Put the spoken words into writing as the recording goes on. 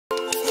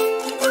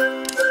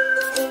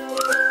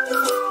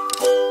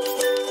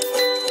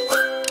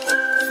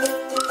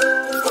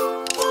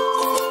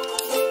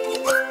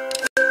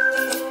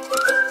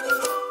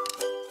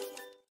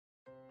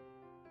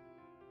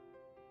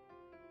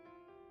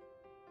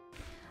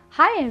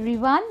Hi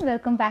everyone,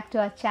 welcome back to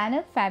our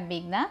channel fab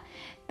बिगना।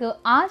 तो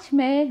आज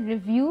मैं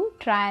रिव्यू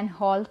ट्राई एंड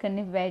हॉल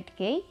करने बैठ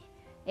गई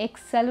एक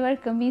सलवार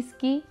कमीज़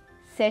की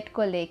सेट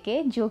को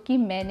लेके, जो कि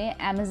मैंने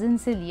अमेज़न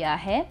से लिया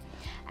है।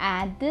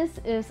 And this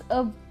is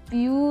a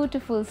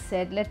beautiful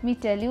set. Let me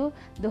tell you,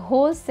 the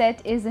whole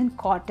set is in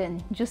cotton,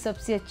 जो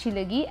सबसे अच्छी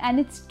लगी, and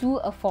it's to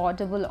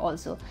affordable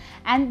also.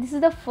 And this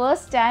is the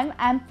first time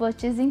I am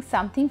purchasing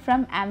something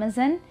from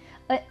Amazon,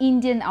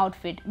 Indian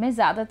outfit. मैं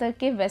ज़्यादातर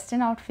के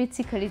western outfits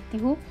ही खरीदती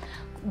हूँ।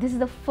 This is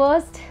the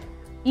first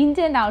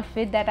Indian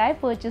outfit that I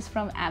purchased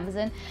from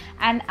Amazon,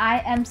 and I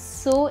am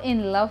so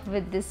in love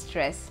with this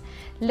dress.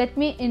 Let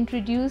me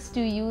introduce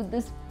to you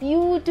this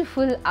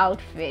beautiful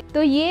outfit.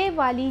 तो ये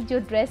वाली जो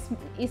dress,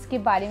 इसके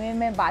बारे में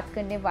मैं बात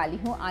करने वाली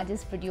हूँ आज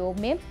इस वीडियो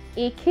में।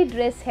 एक ही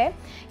ड्रेस है,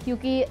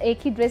 क्योंकि एक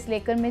ही ड्रेस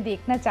लेकर मैं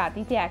देखना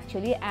चाहती थी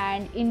एक्चुअली।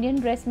 एंड इंडियन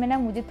ड्रेस में ना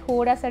मुझे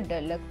थोड़ा सा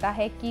डर लगता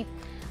है कि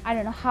I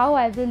don't know how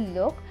I will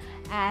look.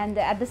 And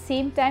at the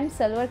same time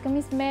salwar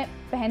kameez मैं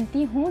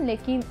पहनती हूँ,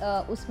 लेकिन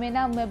उसमें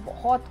ना मैं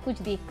बहुत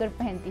कुछ देखकर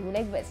पहनती हूँ।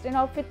 लाइक वेस्टर्न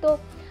आउटफिट तो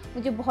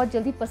मुझे बहुत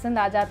जल्दी पसंद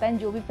आ जाता है,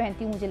 जो भी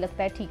पहनती हूँ मुझे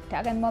लगता है ठीक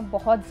ठाक, एंड मैं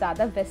बहुत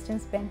ज़्यादा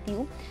वेस्टर्न्स पहनती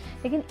हूँ।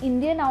 लेकिन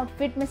इंडियन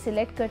आउटफिट मैं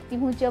सिलेक्ट करती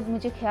हूँ जब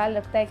मुझे ख्याल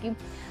रखता है कि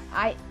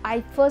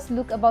आई first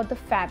look about the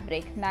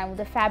fabric. Now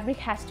the fabric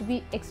has to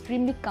be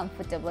extremely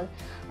comfortable.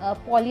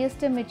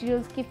 Polyester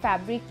materials की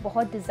फैब्रिक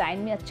बहुत डिज़ाइन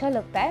में अच्छा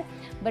लगता है,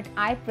 but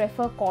I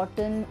prefer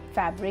cotton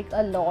fabric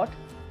a lot.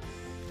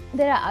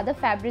 There are other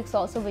fabrics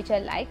also which I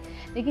like,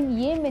 लेकिन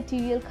ये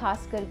material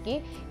खास करके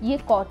ये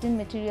कॉटन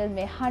मटेरियल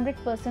में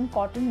 100%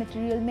 कॉटन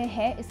मटेरियल में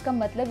है। इसका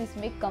मतलब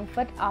इसमें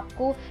कंफर्ट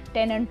आपको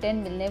 10 on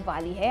 10 मिलने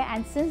वाली है।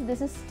 And since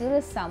this is still a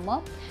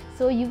summer,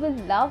 so you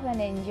will love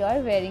and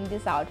enjoy wearing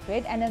this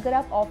outfit. And अगर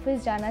आप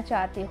ऑफिस जाना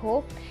चाहते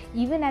हो,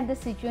 even at the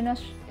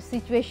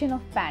situation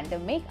of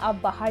pandemic, आप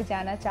बाहर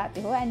जाना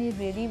चाहते हो and you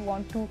really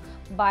want to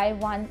by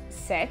one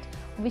set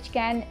which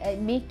can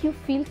make you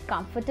feel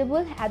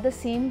comfortable at the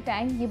same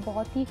time, ये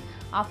बहुत ही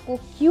आपको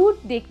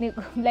cute देखने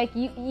को, like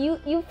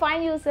you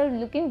find yourself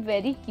looking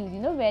very cute,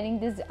 you know, wearing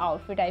this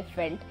outfit I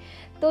felt।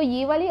 तो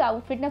ये वाली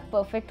outfit ना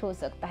perfect हो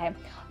सकता है।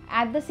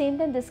 at the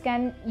same time this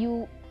can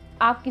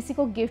आप किसी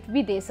को गिफ्ट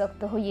भी दे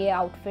सकते हो। ये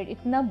आउटफिट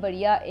इतना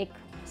बढ़िया एक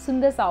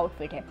सुंदर सा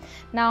आउटफिट है।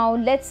 Now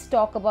let's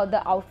talk about the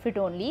outfit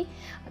only.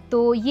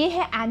 तो ये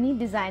है एनी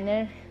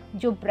डिज़ाइनर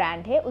जो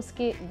ब्रांड है,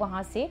 उसके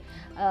वहाँ से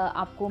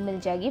आपको मिल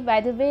जाएगी।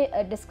 By the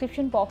way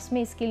description box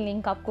में इसकी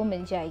लिंक आपको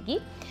मिल जाएगी।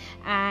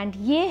 एंड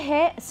ये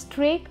है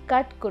स्ट्रेट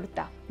कट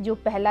कुर्ता, जो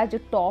पहला जो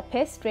टॉप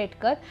है स्ट्रेट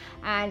कट,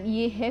 एंड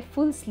ये है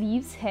फुल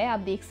स्लीव्स है, आप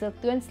देख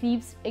सकते हो। एंड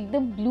स्लीव्स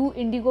एकदम ब्लू,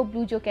 इंडिगो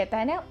ब्लू जो कहता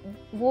है ना,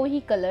 वो ही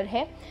कलर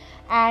है।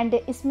 एंड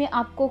इसमें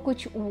आपको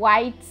कुछ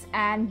whites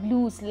and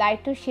blues,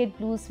 lighter shade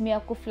blues में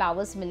आपको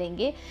फ्लावर्स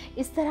मिलेंगे।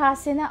 इस तरह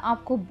से ना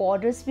आपको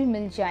बॉर्डर्स भी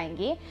मिल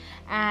जाएंगे।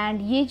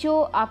 एंड ये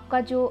जो आपका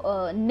जो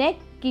नेक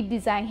की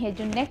डिज़ाइन है,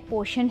 जो नेक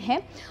पोर्शन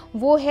है,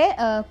 वो है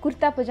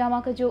कुर्ता पजामा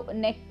का जो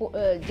नेक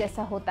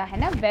जैसा होता है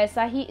ना,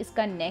 वैसा ही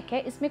इसका नेक है।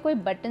 इसमें कोई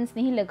बटन्स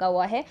नहीं लगा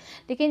हुआ है,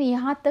 लेकिन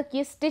यहाँ तक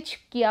ये स्टिच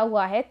किया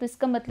हुआ है। तो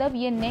इसका मतलब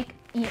ये नेक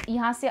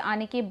यहाँ से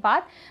आने के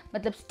बाद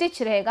मतलब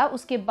स्टिच रहेगा,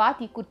 उसके बाद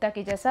ये कुर्ता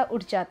के जैसा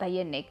उठ जाता है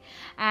ये नेक।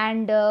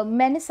 एंड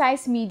मैंने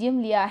साइज़ मीडियम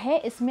लिया है।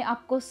 इसमें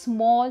आपको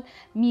small,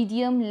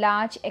 medium,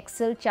 large,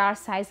 Excel 4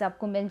 size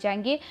आपको मिल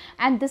जाएंगे।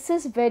 And this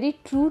is very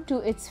true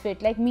to it's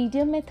fit. Like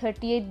medium में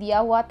 38 दिया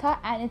हुआ था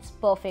एंड इट्स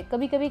परफेक्ट।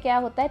 कभी कभी क्या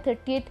होता है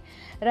 38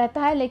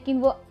 रहता है, लेकिन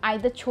वो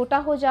आइदर छोटा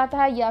हो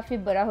जाता है या फिर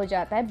बड़ा हो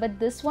जाता है, but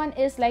this one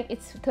is like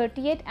it's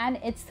 38 and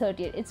it's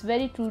 38। It's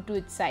very true to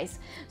it's size.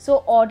 So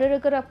order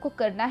अगर आपको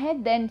करना है,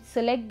 then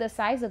select the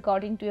size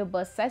according to your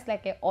bust size,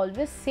 like I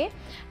always say,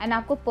 and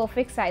आपको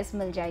perfect size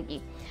मिल जाएगी।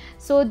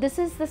 So this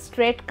is the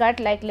straight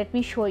cut, like let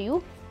me show you,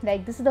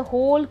 like this is the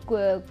whole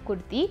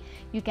kurti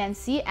you can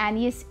see, and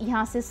ये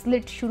यहाँ से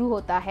slit शुरू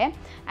होता है।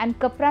 and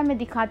कपड़ा मैं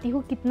दिखाती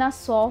हूँ कितना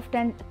soft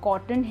and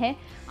cotton है।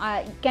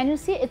 can you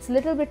see it's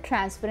little bit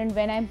transparent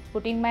when I'm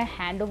putting my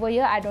hand over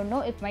here। I don't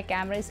know if my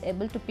camera is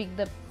able to pick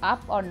them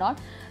up or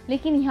not,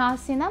 लेकिन यहाँ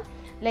से ना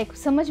like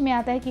समझ में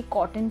आता है कि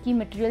कॉटन की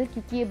मटेरियल,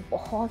 क्योंकि ये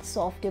बहुत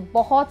सॉफ्ट है,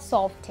 बहुत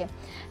सॉफ्ट है।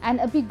 एंड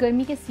अभी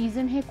गर्मी के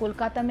सीज़न है,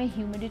 कोलकाता में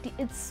humidity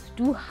it's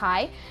to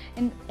high.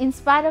 In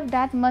spite of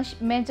that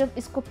मैं जब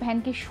इसको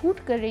पहन के शूट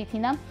कर रही थी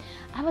ना,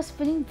 I was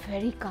feeling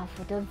very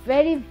comfortable,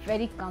 very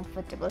very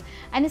comfortable.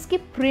 And इसकी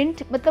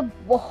प्रिंट मतलब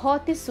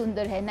बहुत ही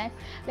सुंदर है ना,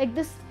 like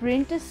this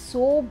print is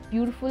so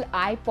beautiful,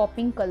 I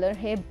popping colour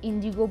है,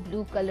 इंडिगो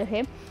ब्लू कलर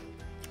है।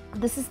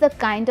 This is the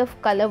kind of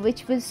color which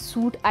will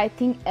suit I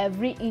think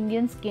every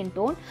Indian skin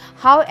tone.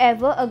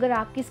 However, अगर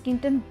आपकी skin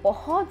tone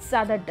बहुत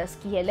ज़्यादा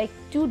dusky है, like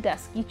too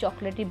dusky,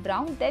 chocolatey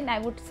brown, then I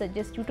would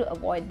suggest you to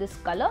avoid this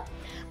color.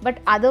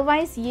 But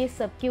otherwise ये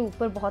सबके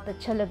ऊपर बहुत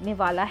अच्छा लगने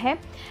वाला है।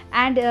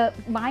 And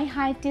my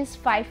height is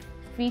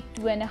feet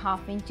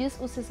 2.5 inches,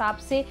 उस हिसाब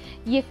से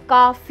ये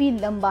काफ़ी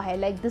लंबा है।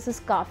 लाइक दिस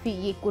इज़ काफ़ी,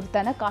 ये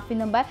कुर्ता ना काफ़ी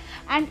लंबा है।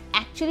 एंड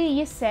एक्चुअली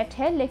ये सेट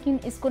है, लेकिन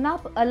इसको ना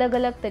आप अलग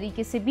अलग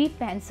तरीके से भी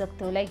पहन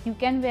सकते हो। Like you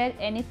can wear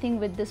anything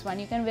with this one.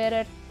 You can wear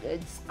a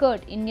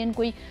skirt, Indian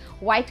कोई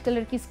वाइट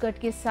कलर की स्कर्ट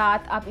के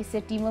साथ आप इसे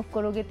टीम अप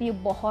करोगे तो ये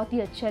बहुत ही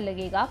अच्छा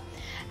लगेगा।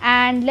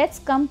 And let's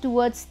come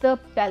towards the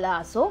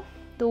palazzo.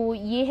 तो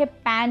ये है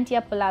पैंट या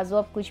प्लाजो,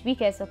 आप कुछ भी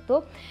कह सकते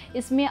हो।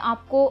 इसमें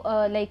आपको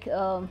लाइक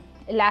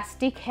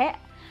इलास्टिक है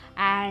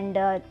and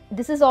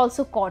this is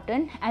also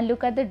cotton, and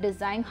look at the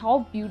design,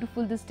 how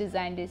beautiful this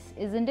design is,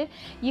 isn't it?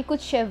 ये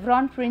कुछ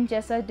शेवरॉन प्रिंट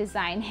जैसा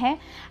डिज़ाइन है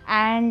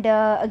and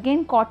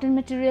again cotton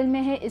material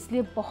में है,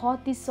 इसलिए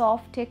बहुत ही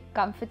सॉफ्ट है,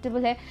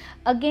 कंफर्टेबल है।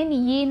 अगेन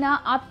ये ना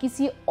आप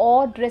किसी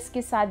और ड्रेस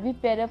के साथ भी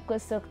पेयर अप कर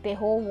सकते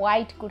हो,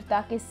 वाइट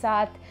कुर्ता के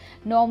साथ,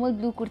 नॉर्मल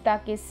ब्लू कुर्ता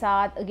के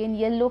साथ, अगेन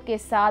येलो के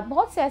साथ,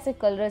 बहुत से ऐसे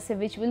कलर्स है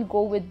which will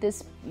go with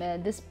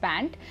this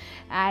pant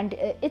and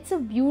it's a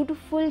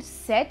beautiful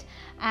set.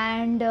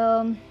 And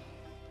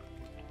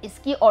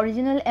इसकी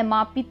ओरिजिनल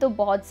MRP तो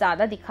बहुत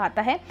ज़्यादा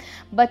दिखाता है,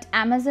 बट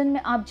अमेज़न में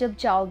आप जब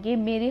जाओगे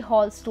मेरे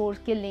हॉल स्टोर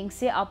के लिंक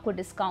से आपको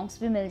डिस्काउंट्स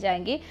भी मिल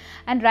जाएंगे।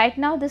 And right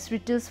now this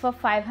retails for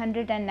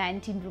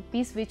 519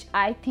 rupees which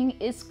I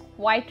think is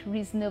quite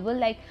reasonable.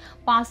 Like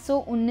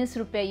 519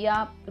 रुपये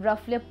या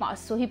रफली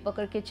 500 ही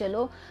पकड़ के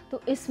चलो।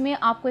 तो इसमें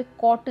आपको एक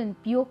कॉटन,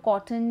 प्योर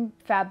कॉटन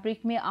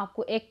फैब्रिक में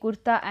आपको एक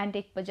कुर्ता एंड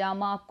एक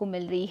पजामा आपको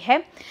मिल रही है।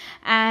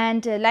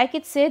 And like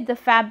it said the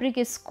fabric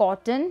is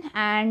cotton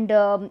and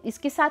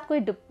इसके साथ कोई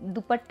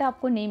दुपट्टा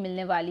आपको नहीं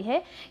मिलने वाली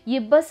है, ये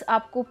बस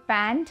आपको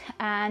पैंट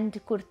एंड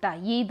कुर्ता,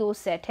 ये दो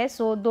सेट है।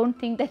 So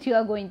don't think that you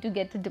are going to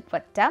get a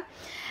dupatta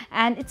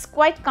and it's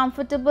quite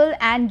comfortable.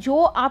 And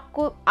जो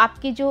आपको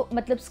आपके जो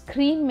मतलब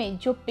स्क्रीन में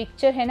जो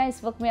पिक्चर है ना,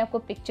 इस वक्त मैं आपको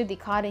पिक्चर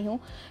दिखा रही हूँ,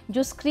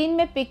 जो स्क्रीन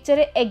में पिक्चर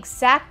है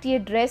एग्जैक्ट ये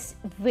ड्रेस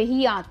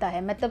वही आता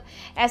है। मतलब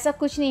ऐसा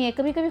कुछ नहीं है,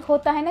 कभी कभी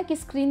होता है ना कि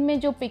स्क्रीन में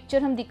जो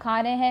पिक्चर हम दिखा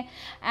रहे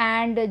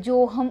हैं एंड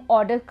जो हम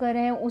ऑर्डर कर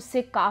रहे हैं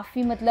उससे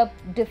काफ़ी मतलब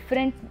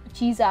डिफरेंट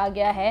चीज़ आ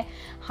गया है।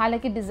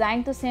 हालांकि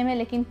डिज़ाइन तो सेम है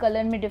लेकिन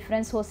कलर में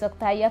डिफरेंस हो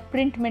सकता है या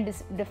प्रिंट में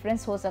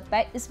डिफरेंस हो सकता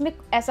है। इसमें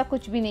ऐसा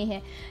कुछ भी नहीं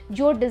है,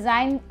 जो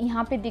डिज़ाइन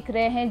यहाँ पे दिख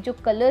रहे हैं, जो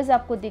कलर्स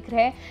आपको दिख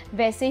रहे हैं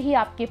वैसे ही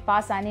आपके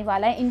पास आने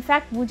वाला है।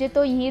 इनफैक्ट मुझे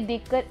तो ये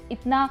देखकर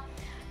इतना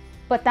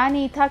पता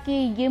नहीं था कि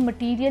ये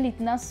मटेरियल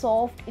इतना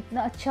सॉफ्ट,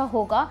 इतना अच्छा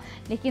होगा,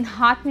 लेकिन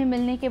हाथ में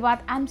मिलने के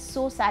बाद I am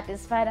so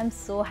satisfied, I am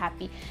so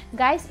happy.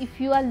 Guys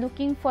if you are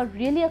looking for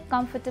really a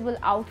comfortable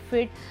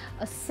outfit,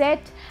 a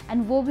set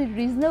and वो भी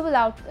रीजनेबल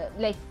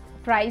लाइक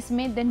प्राइस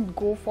में, then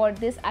go for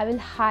this. I will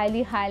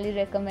highly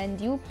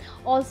recommend you.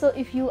 Also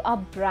if you are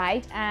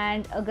bride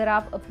and अगर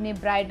आप अपने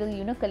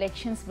bridal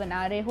collections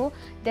बना रहे हो,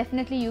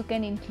 definitely you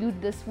can include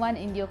this one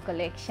in your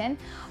collection.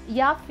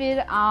 या फिर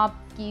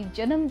आपकी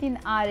जन्मदिन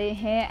आ रहे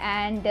हैं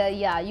and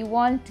yeah, you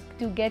want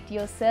to get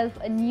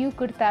yourself a new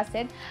kurta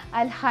set,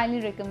 I'll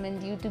highly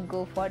recommend you to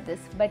go for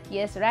this. But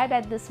yes, right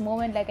at this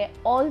moment, like I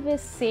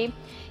always say,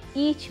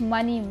 each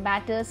money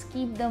matters.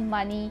 Keep the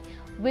money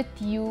with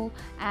you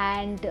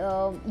and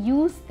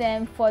use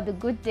them for the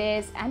good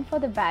days and for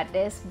the bad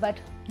days. But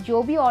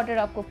जो भी order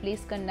आपको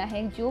place करना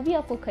है, जो भी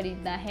आपको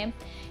ख़रीदना है,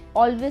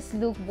 always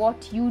look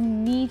what you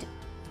need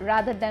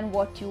rather than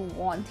what you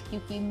want,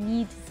 क्योंकि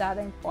need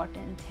ज़्यादा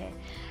important है।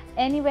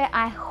 Anyway,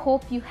 I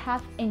hope you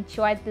have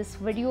enjoyed this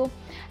video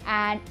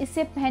and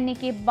इसे पहनने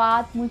के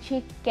बाद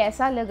मुझे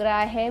कैसा लग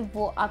रहा है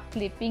वो आप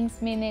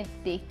क्लिपिंग्स मैंने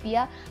देख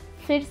लिया।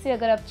 फिर से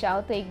अगर आप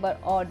चाहो तो एक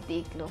बार और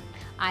देख लो।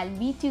 I'll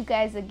meet you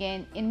guys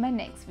again in my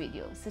next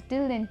video. So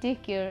till then,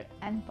 take care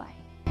and bye.